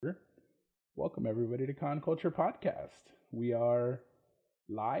Welcome everybody to Con Culture Podcast. We are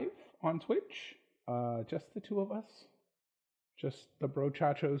live on Twitch. Just the two of us. Just the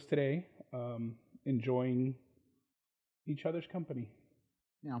brochachos today. Enjoying each other's company.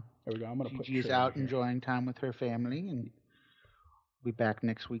 Yeah. There we go. I'm gonna put Gigi's Trey out over here. enjoying time with her family, and we'll be back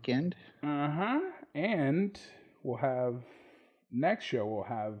next weekend. And we'll have next show. We'll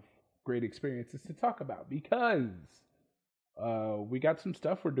have great experiences to talk about because we got some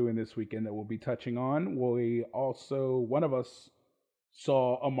stuff we're doing this weekend that we'll be touching on. We also, one of us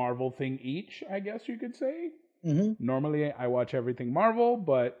saw a Marvel thing each, I guess you could say. Mm-hmm. Normally, I watch everything Marvel,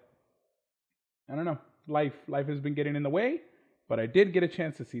 but I don't know. Life has been getting in the way. But I did get a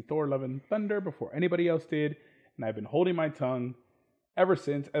chance to see Thor: Love and Thunder before anybody else did, and I've been holding my tongue ever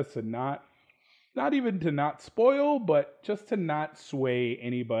since as to not even to not spoil, but just to not sway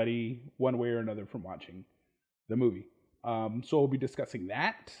anybody one way or another from watching the movie. So we'll be discussing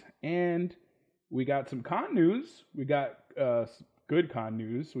that, and we got some con news. We got good con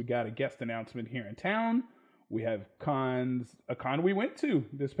news. We got a guest announcement here in town. We have a con we went to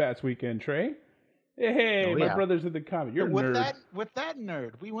this past weekend, Trey. Hey, my brother's in the comment. You're a nerd. With that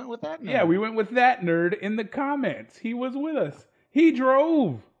nerd. We went with that nerd. Yeah, we went with that nerd in the comments. He was with us. He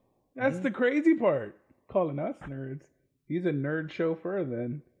drove. That's the crazy part. Calling us nerds. He's a nerd chauffeur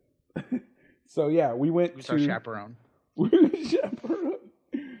then. So yeah, we went He's to our chaperone. We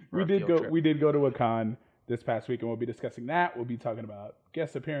did go to a con this past week, and we'll be discussing that. We'll be talking about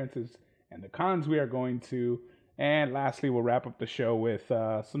guest appearances and the cons we are going to. And lastly, we'll wrap up the show with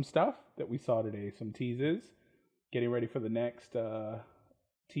some stuff that we saw today, some teases, getting ready for the next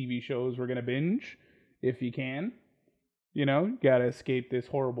TV shows we're going to binge, if you can. You know, got to escape this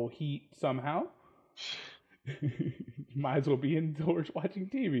horrible heat somehow. Might as well be indoors watching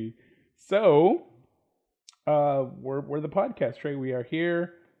TV. So, we're the podcast, Trey. We are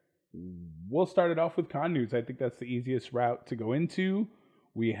here. We'll start it off with con news. I think that's the easiest route to go into.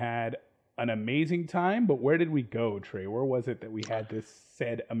 We had an amazing time, but where did we go, Trey? Where was it that we had this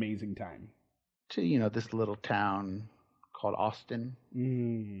said amazing time? To, this little town called Austin.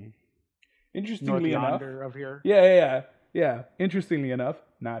 Interestingly enough. North yonder of here. Yeah. Interestingly enough,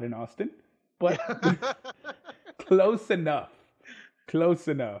 not in Austin, but close enough.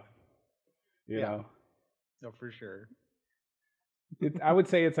 You know. No, for sure. I would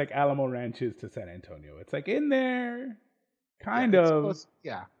say it's like Alamo Ranches to San Antonio. It's like in there, kind of. Close,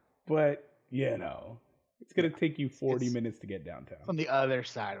 yeah. But, it's going to take you 40 minutes to get downtown. It's on the other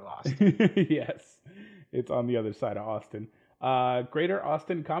side of Austin. Yes, it's on the other side of Austin. Greater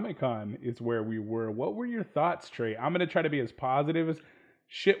Austin Comic Con is where we were. What were your thoughts, Trey? I'm going to try to be as positive as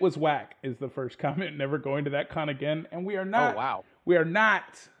shit was whack is the first comment. Never going to that con again. And we are not. Oh, wow. We are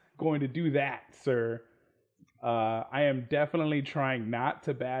not going to do that, sir. I am definitely trying not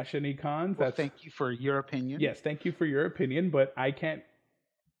to bash any cons. Well, thank you for your opinion. Yes, thank you for your opinion, but I can't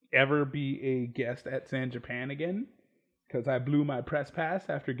ever be a guest at San Japan again because I blew my press pass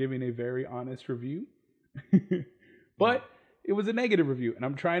after giving a very honest review. But it was a negative review, and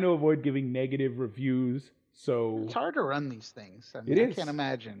I'm trying to avoid giving negative reviews. So it's hard to run these things. I mean, I can't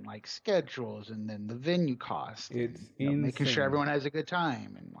imagine like schedules and then the venue cost. It's making sure everyone has a good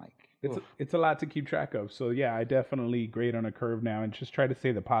time and like. It's a lot to keep track of. So yeah, I definitely grade on a curve now and just try to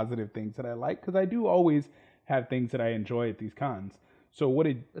say the positive things that I like because I do always have things that I enjoy at these cons. So what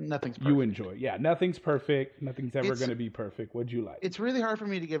did you enjoy? Yeah, nothing's perfect. Nothing's ever going to be perfect. What'd you like? It's really hard for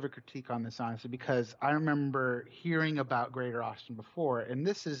me to give a critique on this, honestly, because I remember hearing about Greater Austin before, and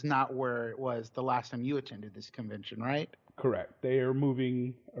this is not where it was the last time you attended this convention, right? Correct. They are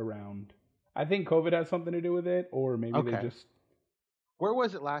moving around. I think COVID has something to do with it, or maybe they just... Where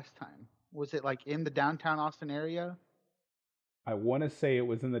was it last time? Was it like in the downtown Austin area? I want to say it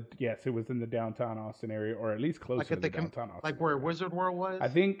was in the downtown Austin area, or at least close to the downtown Austin. Like where Wizard World was? I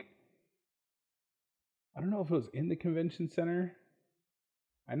don't know if it was in the convention center.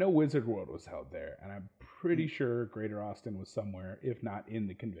 I know Wizard World was held there, and I'm pretty sure Greater Austin was somewhere, if not in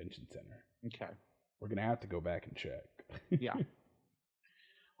the convention center. Okay. We're going to have to go back and check. Yeah.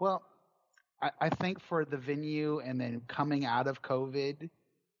 Well, I think for the venue and then coming out of COVID,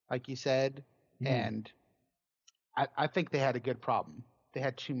 like you said, and I think they had a good problem. They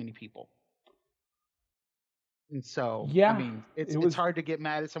had too many people. And so, I mean, it's hard to get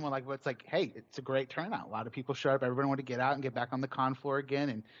mad at someone like, but it's like, hey, it's a great turnout. A lot of people showed up. Everybody wanted to get out and get back on the con floor again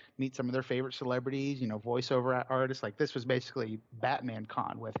and meet some of their favorite celebrities, voiceover artists. Like this was basically Batman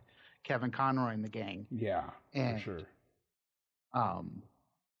Con with Kevin Conroy and the gang. Yeah, for sure.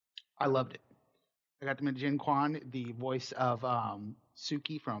 I loved it. I got to meet Jin Kwan, the voice of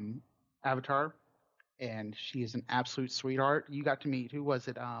Suki from Avatar, and she is an absolute sweetheart. You got to meet, who was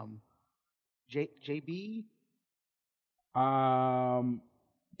it? JB.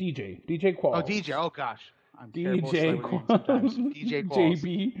 DJ Qualls. Oh, DJ. Oh gosh, I'm terrible DJ with names sometimes. DJ Qualls.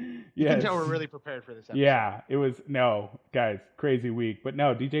 JB. You Yes. can tell we're really prepared for this episode. Yeah, it was guys, crazy week. But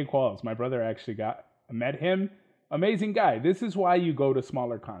no, DJ Qualls, my brother actually met him. Amazing guy. This is why you go to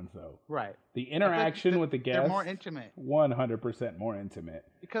smaller cons, though. Right. The interaction with the guests. They're more intimate. 100% more intimate.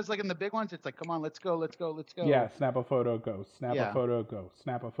 Because like in the big ones, it's like, come on, let's go. Yeah, snap a photo, go. Snap a photo, go.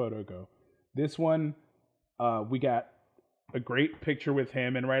 Snap a photo, go. This one, we got a great picture with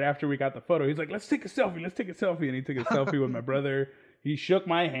him, and right after we got the photo, he's like, let's take a selfie. And he took a selfie with my brother. He shook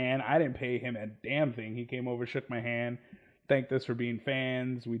my hand. I didn't pay him a damn thing. He came over, shook my hand, thanked us for being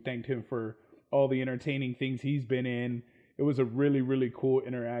fans. We thanked him for all the entertaining things he's been in. It was a really, really cool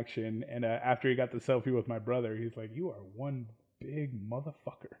interaction. And after he got the selfie with my brother, he's like, you are one big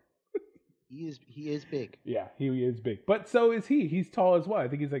motherfucker. He is big. Yeah, he is big. But so is he. He's tall as well. I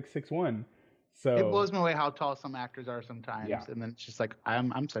think he's like 6'1". So it blows me away how tall some actors are sometimes. Yeah. And then it's just like,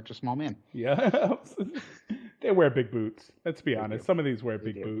 I'm such a small man. Yeah. They wear big boots. Let's be honest. Some of these wear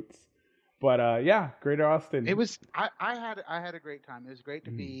big boots. But yeah, Greater Austin. It was I had a great time. It was great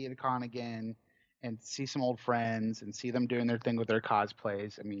to be at a con again and see some old friends and see them doing their thing with their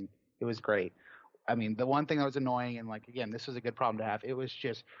cosplays. I mean, it was great. I mean, the one thing that was annoying, and like again, this was a good problem to have, it was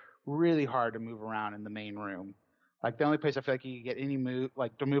just really hard to move around in the main room. Like the only place I feel like you could get any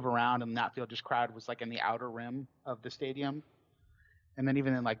to move around and not feel just crowded was like in the outer rim of the stadium. And then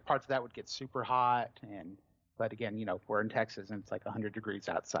even in like parts of that would get super hot but again, we're in Texas and it's like 100 degrees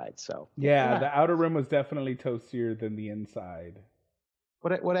outside. So yeah, the outer rim was definitely toastier than the inside.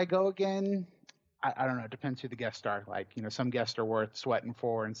 Would I go again? I don't know. It depends who the guests are. Like, some guests are worth sweating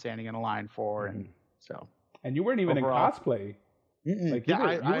for and standing in a line for. And so. And you weren't even overall, in cosplay. Like you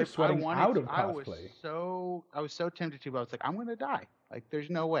were sweating out of cosplay. I was so tempted to, but I was like, I'm going to die. Like, there's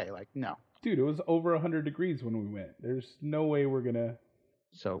no way. Like, no. Dude, it was over 100 degrees when we went. There's no way we're going to.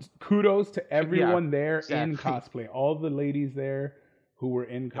 So kudos to everyone there in cosplay. All the ladies there who were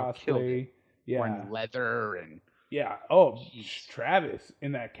in cosplay. Wearing leather and. Yeah. Oh, geez. Travis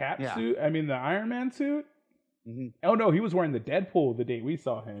in that cap suit. I mean, the Iron Man suit. Mm-hmm. Oh, no, he was wearing the Deadpool the day we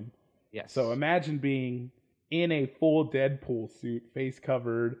saw him. Yes. So imagine being in a full Deadpool suit, face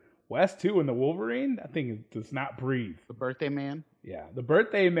covered. Wes, too, in the Wolverine. That thing does not breathe. The birthday man? Yeah, the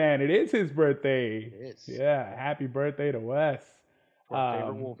birthday man. It is his birthday. It is. Yeah, happy birthday to Wes.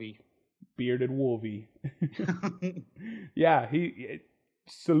 Favorite Wolvie. Bearded Wolvie. Yeah,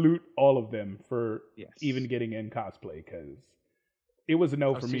 salute all of them for even getting in cosplay, because it was a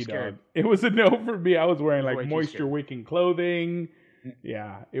no for me, dog. It was a no for me. I was wearing like moisture wicking clothing.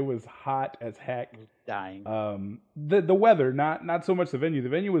 Yeah, it was hot as heck. I was dying. The weather, not so much the venue. The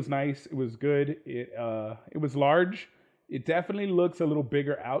venue was nice. It was good. It was large. It definitely looks a little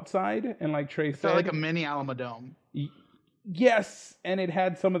bigger outside, and like Trey said, felt like a mini Alamo Dome. Yes, and it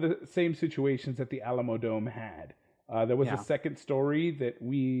had some of the same situations that the Alamo Dome had. There was a second story that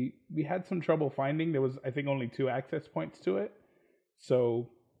we had some trouble finding. There was, I think, only 2 access points to it, so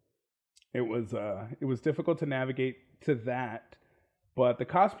it was difficult to navigate to that. But the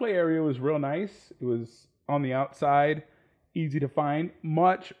cosplay area was real nice. It was on the outside, easy to find.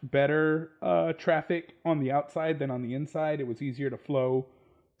 Much better traffic on the outside than on the inside. It was easier to flow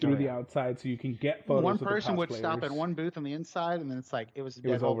through the outside, so you can get photos. One person would stop at one booth on the inside, and then it's like it was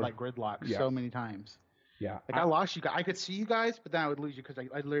like gridlock so many times. Yeah, like I lost you guys. I could see you guys, but then I would lose you because I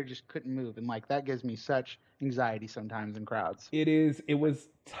literally just couldn't move, and like that gives me such anxiety sometimes in crowds. It was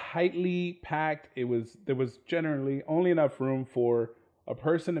tightly packed. There was generally only enough room for a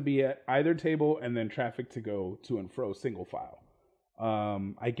person to be at either table, and then traffic to go to and fro single file.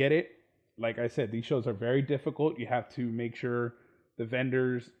 I get it. Like I said, these shows are very difficult. You have to make sure the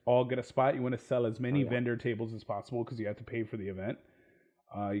vendors all get a spot. You want to sell as many vendor tables as possible because you have to pay for the event.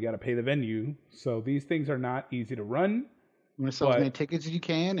 You got to pay the venue. So these things are not easy to run. You want to sell as many tickets as you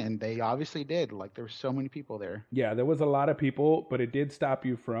can, and they obviously did. Like, there were so many people there. Yeah, there was a lot of people, but it did stop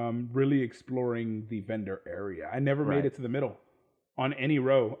you from really exploring the vendor area. I never made it to the middle on any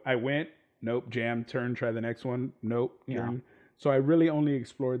row. I went, nope, jam, turn, try the next one, nope, turn. Yeah. So I really only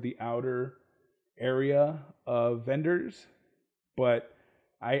explored the outer area of vendors. But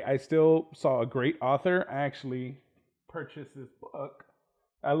I still saw a great author. I actually purchased this book.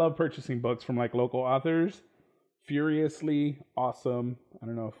 I love purchasing books from like local authors. Furiously Awesome. I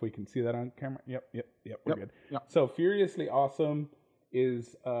don't know if we can see that on camera. Yep, we're good. Yep. So Furiously Awesome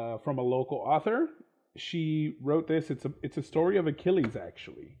is from a local author. She wrote this. It's a story of Achilles,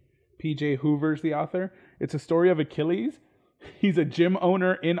 actually. PJ Hoover's the author. It's a story of Achilles. He's a gym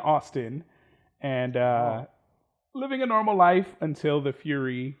owner in Austin, and living a normal life until the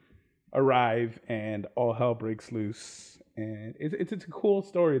Fury arrive and all hell breaks loose. And it's a cool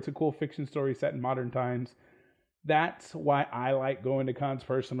story. It's a cool fiction story set in modern times. That's why I like going to cons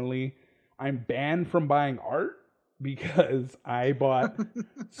personally. I'm banned from buying art because I bought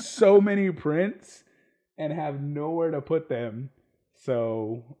so many prints and have nowhere to put them.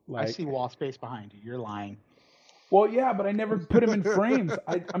 So, like, I see wall space behind you. You're lying. Well, yeah, but I never put them in frames.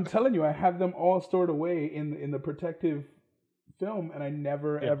 I'm telling you, I have them all stored away in the protective film, and I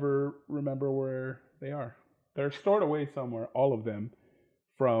never ever remember where they are. They're stored away somewhere, all of them,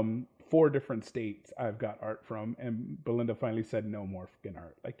 from 4 different states. I've got art from, and Belinda finally said, "No more fucking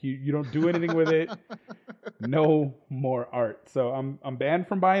art. Like you don't do anything with it. No more art." So I'm banned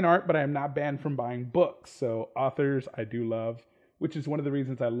from buying art, but I'm not banned from buying books. So authors I do love, which is one of the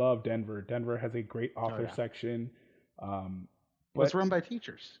reasons I love Denver. Denver has a great author section. But it's run by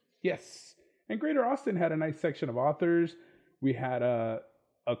teachers. Yes. And Greater Austin had a nice section of authors. We had a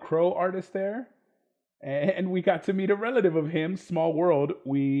crow artist there. And we got to meet a relative of him, Small World.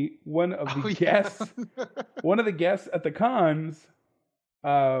 One of the guests at the cons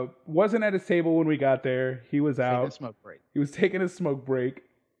wasn't at his table when we got there. He was out. Taking a smoke break. He was taking a smoke break.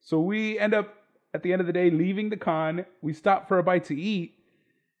 So we end up, at the end of the day, leaving the con. We stopped for a bite to eat.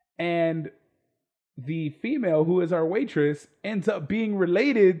 And the female who is our waitress ends up being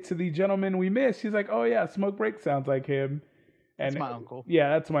related to the gentleman we missed. She's like, "Oh yeah, smoke break sounds like him." And that's my uncle. Yeah,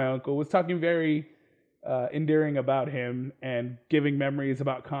 that's my uncle. Was talking very endearing about him and giving memories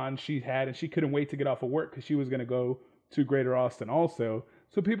about cons she had, and she couldn't wait to get off of work because she was going to go to Greater Austin also.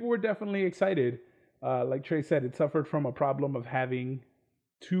 So people were definitely excited. Like Trey said, it suffered from a problem of having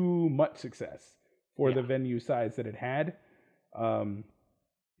too much success for the venue size that it had.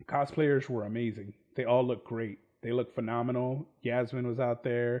 Cosplayers were amazing. They all look great. They look phenomenal. Yasmin was out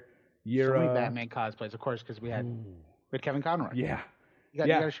there. Yira. So many Batman cosplays, of course, because we had Kevin Conroy. Yeah. You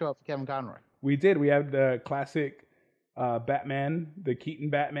got to show up for Kevin Conroy. We did. We had the classic Batman, the Keaton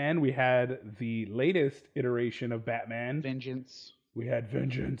Batman. We had the latest iteration of Batman. Vengeance. We had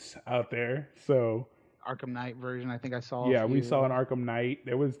Vengeance out there. So Arkham Knight version, I think I saw. Yeah, we saw an Arkham Knight.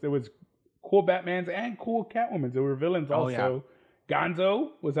 There was cool Batmans and cool Catwomans. There were villains also. Yeah.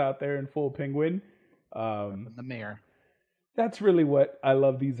 Gonzo was out there in full Penguin. The mayor. That's really what I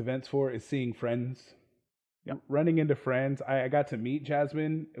love these events for, is seeing friends. Yep. Running into friends. I got to meet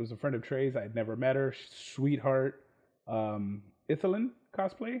Jasmine. It was a friend of Trey's. I had never met her. Sweetheart. Ithalin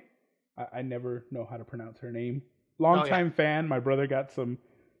cosplay. I never know how to pronounce her name. Longtime fan. My brother got some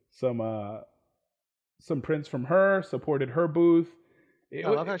prints from her. Supported her booth. I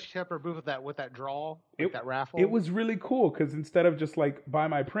love how she set up her booth with that draw, that raffle. It was really cool because instead of just like buy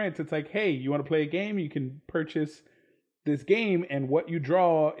my prints, it's like, hey, you want to play a game? You can purchase this game, and what you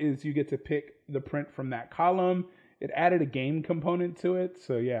draw is you get to pick the print from that column. It added a game component to it.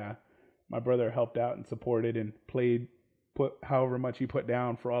 So yeah, my brother helped out and supported and put however much he put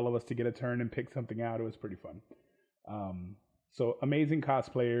down for all of us to get a turn and pick something out. It was pretty fun. So amazing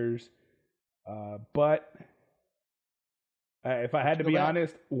cosplayers. But if I had to be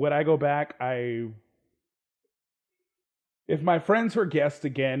honest, would I go back? If my friends were guests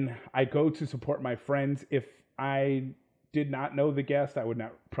again, I go to support my friends. If I did not know the guest, I would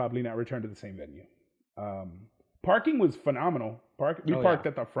probably not return to the same venue. Parking was phenomenal. We parked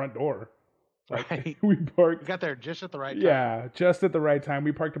at the front door. Right. We got there just at the right time. Yeah, just at the right time.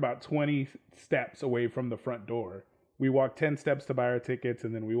 We parked about 20 steps away from the front door. We walked 10 steps to buy our tickets,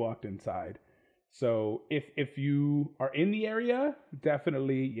 and then we walked inside. So if you are in the area,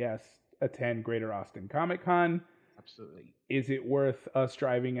 definitely, yes, attend Greater Austin Comic Con. Absolutely. Is it worth us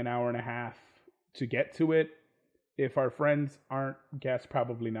driving an hour and a half to get to it? If our friends aren't guests,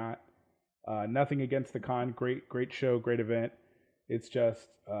 probably not. Nothing against the con. Great show, great event. It's just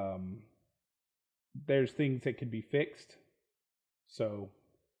there's things that can be fixed. So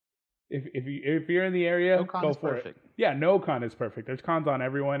if you're in the area, no con go is for perfect. It. Yeah, no con is perfect. There's cons on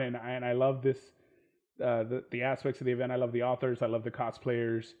everyone, and I love this. The aspects of the event. I love the authors. I love the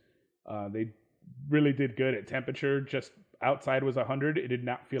cosplayers. They really did good at temperature. Just outside was 100. It did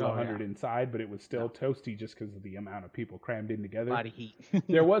not feel 100 inside, but it was still toasty just because of the amount of people crammed in together. Body heat.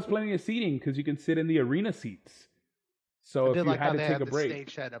 There was plenty of seating because you can sit in the arena seats. So if you had to take a break,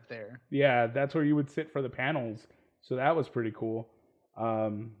 stage set up there. Yeah, that's where you would sit for the panels. So that was pretty cool.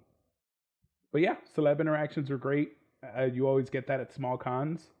 But yeah, celeb interactions were great. You always get that at small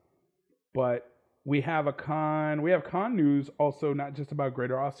cons. But we have con news also, not just about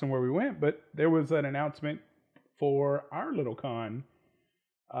Greater Austin where we went, but there was an announcement for our little con.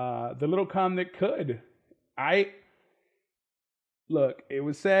 The little con that could. Look, it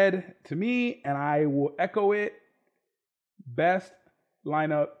was said to me, and I will echo it, best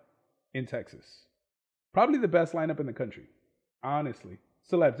lineup in Texas. Probably the best lineup in the country, honestly.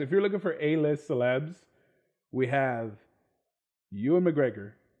 Celebs. If you're looking for A-list celebs, we have Ewan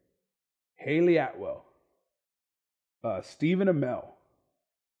McGregor, Haley Atwell, Stephen Amell,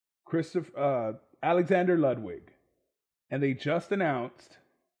 Alexander Ludwig, and they just announced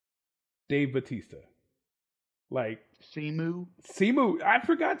Dave Bautista. Like Simu. I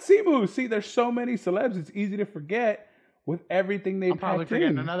forgot Simu. See, there's so many celebs. It's easy to forget with everything they packed in. I'm probably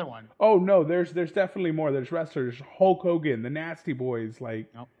forgetting another one. Oh no, there's definitely more. There's wrestlers, Hulk Hogan, the Nasty Boys.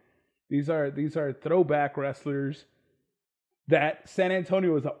 Like these are throwback wrestlers. That San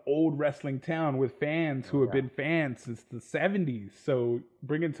Antonio is an old wrestling town with fans who have been fans since the 70s. So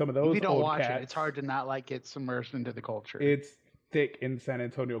bringing some of those, if you don't old watch cats, it, it's hard to not like get submerged into the culture. It's thick in San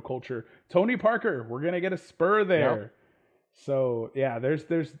Antonio culture. Tony Parker, we're gonna get a spur there. Yep. So yeah, there's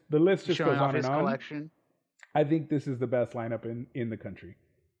the list just goes on and on. Collection. I think this is the best lineup in the country.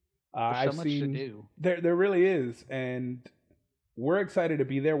 There's so much to do. There really is, and we're excited to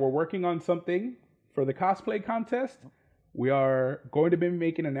be there. We're working on something for the cosplay contest. We are going to be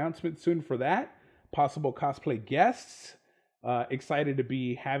making announcements soon for that. Possible cosplay guests. Excited to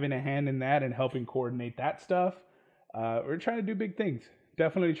be having a hand in that and helping coordinate that stuff. We're trying to do big things.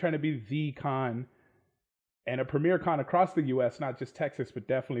 Definitely trying to be the con and a premier con across the U.S., not just Texas, but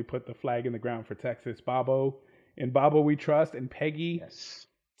definitely put the flag in the ground for Texas. Babo, in Babo we trust, and Peggy,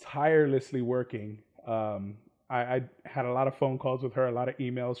 tirelessly working. I had a lot of phone calls with her, a lot of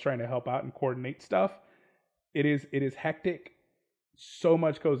emails trying to help out and coordinate stuff. It is hectic. So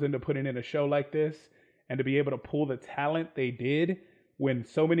much goes into putting in a show like this, and to be able to pull the talent they did when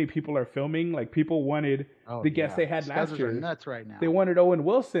so many people are filming. Like, people wanted the guests they had last year. Are nuts right now. They wanted Owen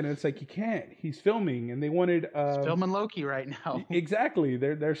Wilson, and it's like, you can't. He's filming, and they wanted he's filming Loki right now. Exactly.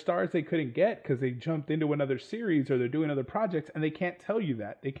 They're stars they couldn't get because they jumped into another series or they're doing other projects, and they can't tell you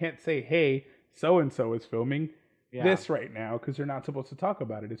that. They can't say, hey, so and so is filming this right now, because they're not supposed to talk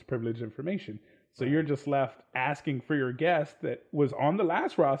about it. It's privileged information. So you're just left asking for your guest that was on the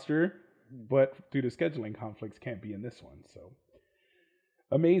last roster, but due to scheduling conflicts can't be in this one. So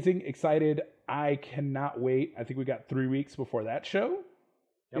amazing, excited. I cannot wait. I think we got 3 weeks before that show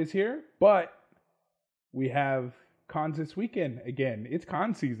is here, but we have cons this weekend. Again, it's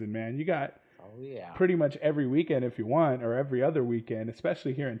con season, man. You got pretty much every weekend if you want, or every other weekend,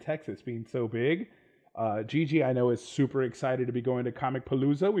 especially here in Texas being so big. Gigi, I know, is super excited to be going to Comic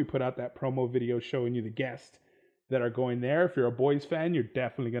Palooza. We put out that promo video showing you the guests that are going there. If you're a boys fan, you're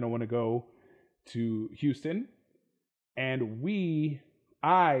definitely going to want to go to Houston. And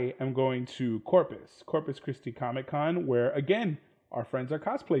I am going to Corpus Christi Comic Con, where, again, our friends are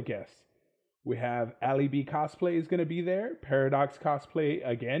cosplay guests. We have Ali B Cosplay is going to be there. Paradox Cosplay,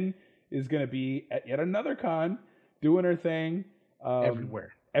 again, is going to be at yet another con, doing her thing.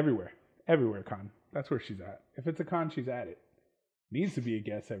 Everywhere con. That's where she's at. If it's a con, she's at it. Needs to be a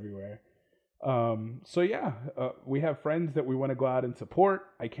guest everywhere. We have friends that we want to go out and support.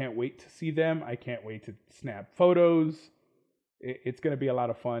 I can't wait to see them. I can't wait to snap photos. It's going to be a lot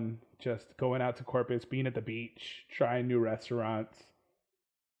of fun just going out to Corpus, being at the beach, trying new restaurants.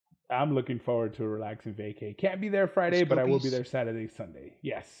 I'm looking forward to a relaxing vacay. Can't be there Friday, but I will be there Saturday, Sunday.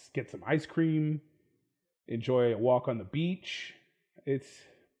 Yes, get some ice cream, enjoy a walk on the beach. It's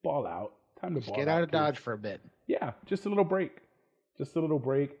ball out. Time to get out of Dodge for a bit. Yeah, just a little break.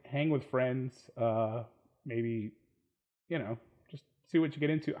 Hang with friends. Maybe, just see what you get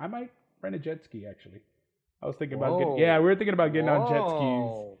into. I might rent a jet ski, actually. I was thinking about we were thinking about getting on jet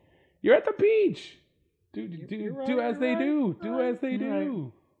skis. You're at the beach. Do as they do. Do as they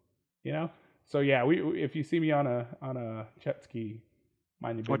do. So yeah, if you see me on a jet ski,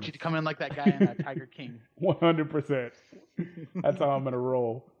 mind your business. I want you to come in like that guy in Tiger King. 100%. That's how I'm gonna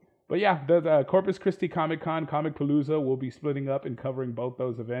roll. But yeah, the Corpus Christi Comic Con, Comic Palooza, we'll be splitting up and covering both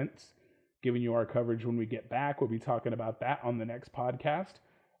those events, giving you our coverage when we get back. We'll be talking about that on the next podcast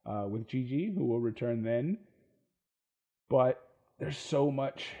with Gigi, who will return then. But there's so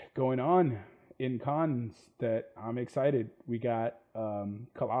much going on in cons that I'm excited. We got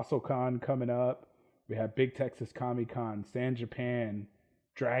Colossal Con coming up. We have Big Texas Comic Con, San Japan,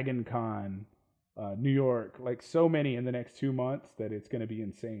 Dragon Con, New York, like so many in the next 2 months that it's going to be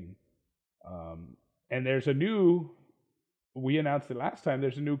insane. And there's we announced it last time,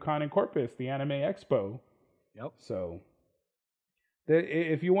 there's a new con in Corpus, the Anime Expo. Yep. So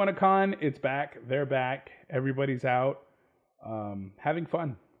if you want a con, it's back. They're back. Everybody's out, having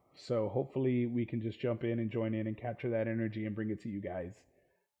fun. So hopefully we can just jump in and join in and capture that energy and bring it to you guys.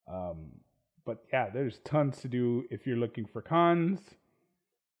 But yeah, there's tons to do if you're looking for cons.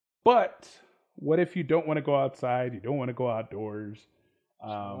 But what if you don't want to go outside? You don't want to go outdoors? A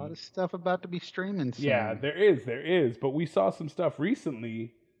lot of stuff about to be streaming soon. Yeah, there is. But we saw some stuff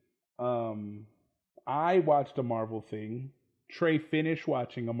recently. I watched a Marvel thing. Trey finished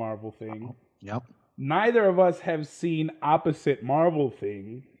watching a Marvel thing. Yep. Neither of us have seen opposite Marvel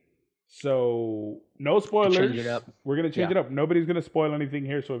thing. So no spoilers. Change it up. We're gonna change it up. Nobody's gonna spoil anything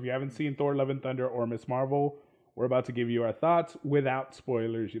here. So if you haven't seen Thor: Love and Thunder or Miss Marvel, we're about to give you our thoughts without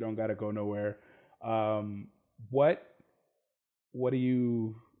spoilers. You don't gotta go nowhere. What are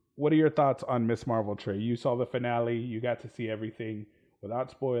your thoughts on Miss Marvel, Trey? You saw the finale. You got to see everything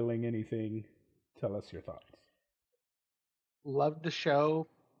without spoiling anything. Tell us your thoughts. Loved the show.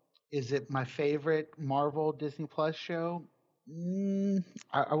 Is it my favorite Marvel Disney Plus show?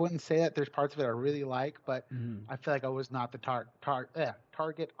 I wouldn't say that. There's parts of it I really like, but I feel like I was not the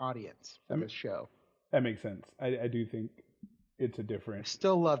target audience for this show. That makes sense. I do think it's a different.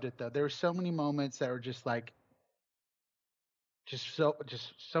 Still loved it though. There were so many moments that were just like, just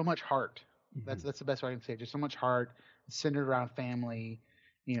so much heart. That's the best way I can say it. Just so much heart centered around family,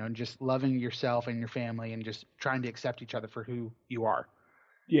 and just loving yourself and your family and just trying to accept each other for who you are.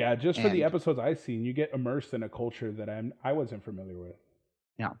 Yeah, just for the episodes I've seen, you get immersed in a culture that I wasn't familiar with.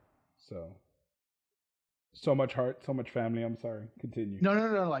 Yeah. So much heart, so much family. I'm sorry. Continue. No.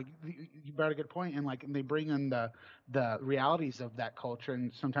 Like you brought a good point, and like they bring in the realities of that culture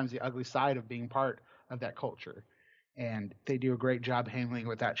and sometimes the ugly side of being part of that culture, and they do a great job handling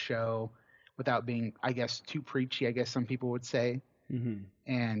with that show without being, I guess, too preachy. I guess some people would say.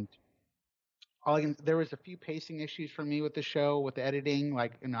 And there was a few pacing issues for me with the show, with the editing.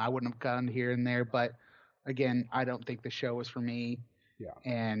 Like, I wouldn't have gone here and there, but again, I don't think the show was for me. Yeah.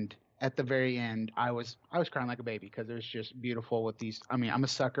 And at the very end, I was crying like a baby because it was just beautiful with these. I mean, I'm a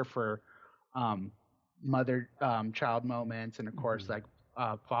sucker for mother-child moments, and of course, like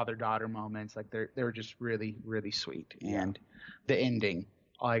father-daughter moments. Like they were just really, really sweet. Yeah. And the ending,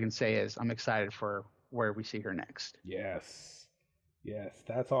 all I can say is I'm excited for where we see her next. Yes,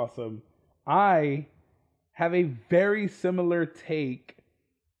 that's awesome. I have a very similar take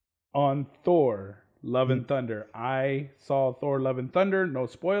on Thor: Love and Thunder. I saw Thor: Love and Thunder, no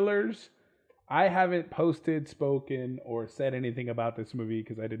spoilers. I haven't posted, spoken, or said anything about this movie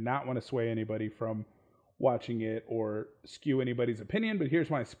because I did not want to sway anybody from watching it or skew anybody's opinion, but here's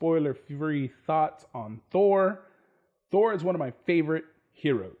my spoiler-free thoughts on Thor. Thor is one of my favorite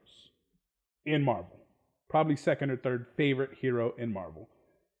heroes in Marvel. Probably second or third favorite hero in Marvel.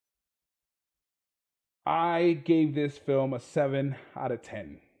 I gave this film a 7 out of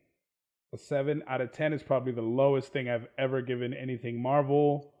 10. A 7 out of 10 is probably the lowest thing I've ever given anything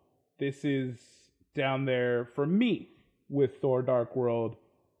Marvel. This is down there for me with Thor: Dark World,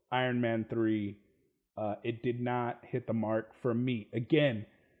 Iron Man 3. It did not hit the mark for me. Again,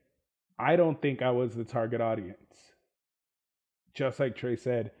 I don't think I was the target audience. Just like Trey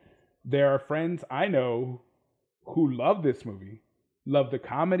said, there are friends I know who love this movie, love the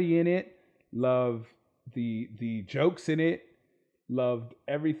comedy in it, love the jokes in it, loved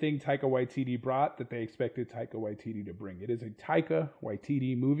everything Taika Waititi brought that they expected Taika Waititi to bring. It is a Taika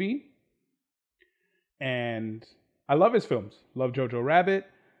Waititi movie, and I love his films. Love Jojo Rabbit.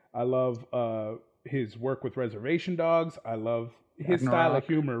 I love his work with Reservation Dogs. I love his style of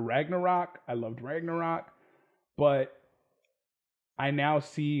humor. Ragnarok. I loved Ragnarok, but I now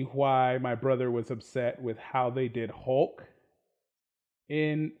see why my brother was upset with how they did Hulk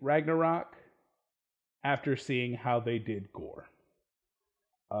in Ragnarok after seeing how they did Gore.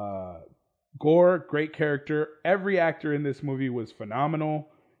 Gore, great character. Every actor in this movie was phenomenal.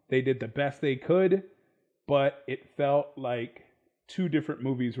 They did the best they could, but it felt like two different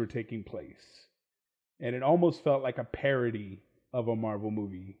movies were taking place. And it almost felt like a parody of a Marvel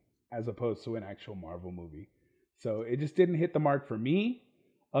movie as opposed to an actual Marvel movie. So it just didn't hit the mark for me.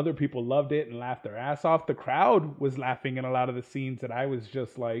 Other people loved it and laughed their ass off. The crowd was laughing in a lot of the scenes that I was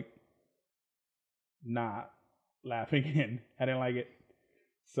just like not laughing in. I didn't like it.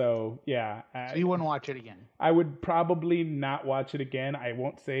 So yeah. So you wouldn't watch it again? I would probably not watch it again. I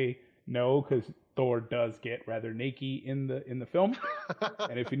won't say no because Thor does get rather naked in the film.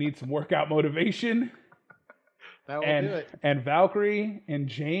 And if you need some workout motivation, that will do it. And Valkyrie and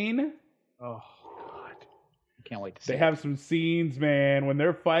Jane. Oh God. I can't wait to see They have some scenes, man, when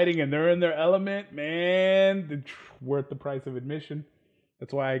they're fighting and they're in their element, man, it's worth the price of admission.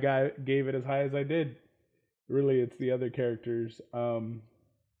 That's why I gave it as high as I did. Really, it's the other characters.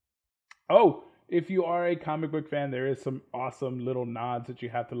 If you are a comic book fan, there is some awesome little nods that you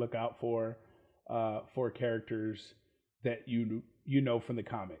have to look out for characters that you know from the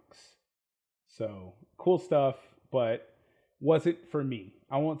comics. So cool stuff, but wasn't for me.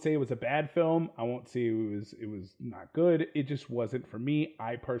 I won't say it was a bad film. I won't say it was not good. It just wasn't for me.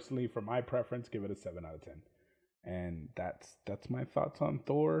 I personally, for my preference, give it a 7 out of 10. And that's my thoughts on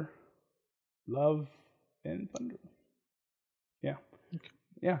Thor, Love, and Thunder. Yeah. Okay.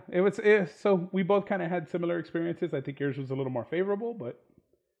 Yeah. So we both kind of had similar experiences. I think yours was a little more favorable, but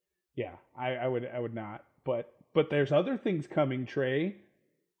yeah, I would not. But there's other things coming, Trey.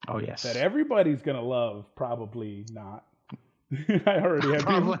 Oh yes. That everybody's gonna love. Probably not. I already have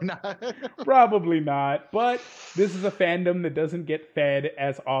Probably not. Probably not. But this is a fandom that doesn't get fed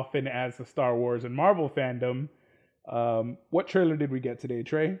as often as the Star Wars and Marvel fandom. What trailer did we get today,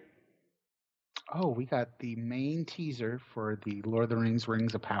 Trey? Oh, we got the main teaser for the Lord of the Rings: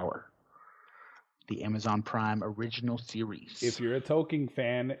 Rings of Power, the Amazon Prime original series. If you're a Tolkien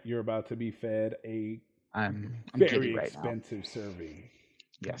fan, you're about to be fed I'm very right expensive now. serving.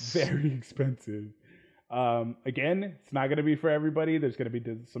 Yes. Very expensive. Again, it's not going to be for everybody. There's going to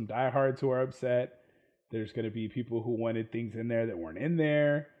be some diehards who are upset. There's going to be people who wanted things in there that weren't in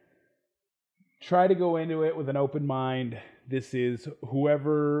there. Try to go into it with an open mind. This is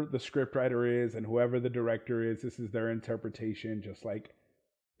whoever the scriptwriter is and whoever the director is. This is their interpretation, just like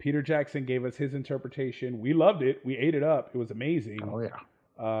Peter Jackson gave us his interpretation. We loved it. We ate it up. It was amazing. Oh,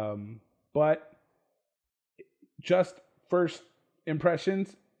 yeah. But just first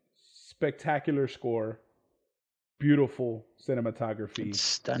impressions, spectacular score, beautiful cinematography. It's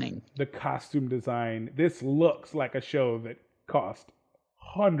stunning. The costume design. This looks like a show that cost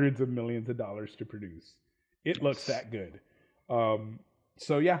hundreds of millions of dollars to produce. It looks that good.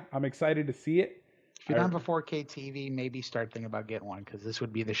 So yeah, I'm excited to see it. If you don't have a 4K TV, maybe start thinking about getting one, because this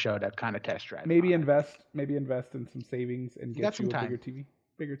would be the show to kind of test drive. Maybe invest in some savings and get you a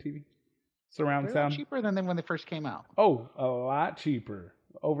bigger TV. Surround They're sound. cheaper than when they first came out. Oh, a lot cheaper.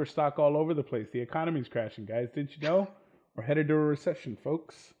 Overstock all over the place. The economy's crashing, guys. Didn't you know? We're headed to a recession,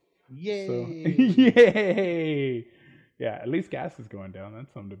 folks. Yay! So, yay! Yeah, at least gas is going down.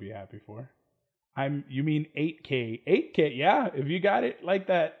 That's something to be happy for. You mean 8K? 8K? Yeah. If you got it like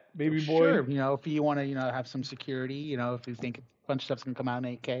that, baby boy. Sure. If you want to, have some security, if you think a bunch of stuff's gonna come out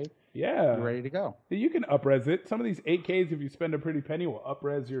in 8K. Yeah. You're ready to go. You can up-res it. Some of these 8Ks, if you spend a pretty penny, will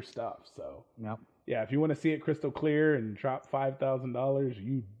up-res your stuff. So. Yep. Yeah, if you want to see it crystal clear and drop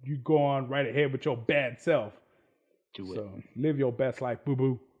 $5,000, you go on right ahead with your bad self. Do it. So live your best life, boo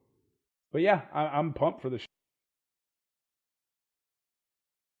boo. But yeah, I'm pumped for the show.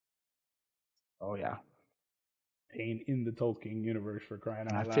 Oh yeah. Pain in the Tolkien universe, for crying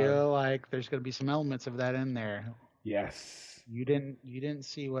out loud. I feel like there's gonna be some elements of that in there. Yes. You didn't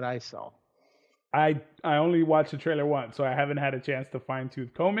see what I saw. I only watched the trailer once, so I haven't had a chance to fine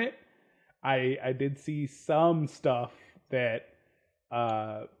tooth comb it. I did see some stuff that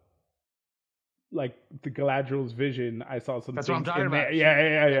like the Galadriel's vision. I saw some. That's what I'm talking about.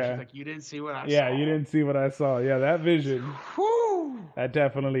 Yeah. She's like, you didn't see what I saw. Yeah, you didn't see what I saw. Yeah, that vision. Whew. That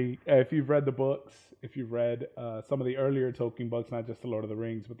definitely. If you've read the books, if you've read some of the earlier Tolkien books, not just the Lord of the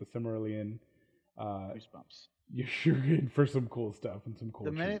Rings, but the Silmarillion, goosebumps. You're in for some cool stuff and some cool.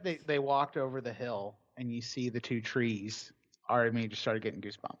 The minute they walked over the hill and you see the two trees, already just started getting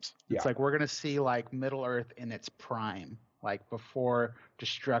goosebumps. It's like we're gonna see like Middle Earth in its prime, like before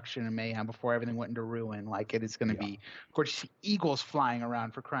destruction and mayhem, before everything went into ruin. Like it is gonna be. Of course, you see eagles flying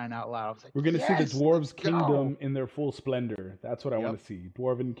around, for crying out loud. I was like, we're gonna see the dwarves' kingdom in their full splendor. That's what I want to see.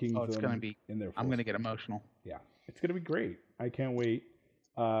 Dwarven kingdom. Oh, it's gonna be in their. I'm gonna get emotional. Yeah, it's gonna be great. I can't wait.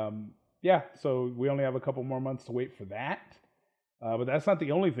 Yeah, so we only have a couple more months to wait for that. But that's not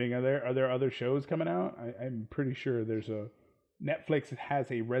the only thing. Are there other shows coming out? I'm pretty sure there's a Netflix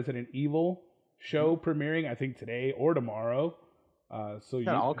has a Resident Evil show premiering, I think today or tomorrow. So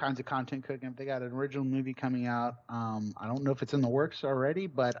got all kinds of content cooking. They got an original movie coming out. I don't know if it's in the works already,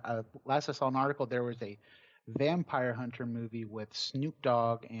 but last I saw an article, there was a vampire hunter movie with Snoop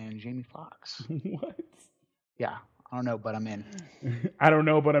Dogg and Jamie Foxx. What? Yeah. I don't know, but I'm in. I don't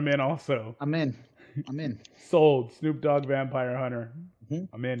know, but I'm in also. I'm in. Sold. Snoop Dogg Vampire Hunter.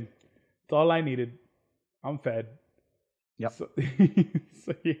 Mm-hmm. I'm in. It's all I needed. I'm fed. Yep. So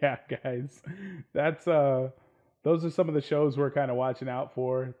yeah, guys. That's those are some of the shows we're kind of watching out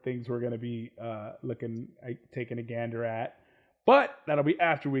for. Things we're gonna be taking a gander at. But that'll be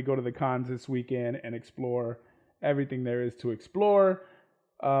after we go to the cons this weekend and explore everything there is to explore.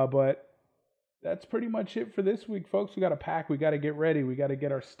 But that's pretty much it for this week, folks. We got to pack. We got to get ready. We got to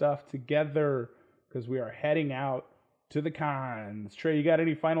get our stuff together because we are heading out to the cons. Trey, you got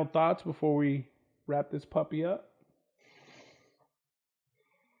any final thoughts before we wrap this puppy up?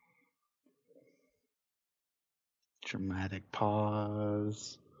 Dramatic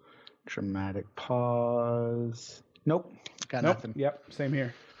pause. Nope. Got nothing. Yep. Same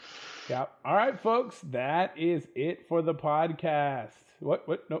here. Yep. All right, folks. That is it for the podcast. What?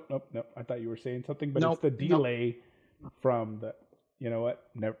 Nope. I thought you were saying something, but it's the delay from the. You know what?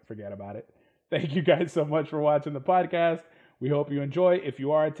 Never forget about it. Thank you guys so much for watching the podcast. We hope you enjoy. If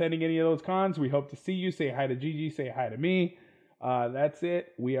you are attending any of those cons, we hope to see you. Say hi to Gigi. Say hi to me. That's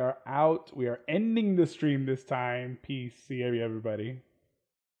it. We are out. We are ending the stream this time. Peace. See you, everybody.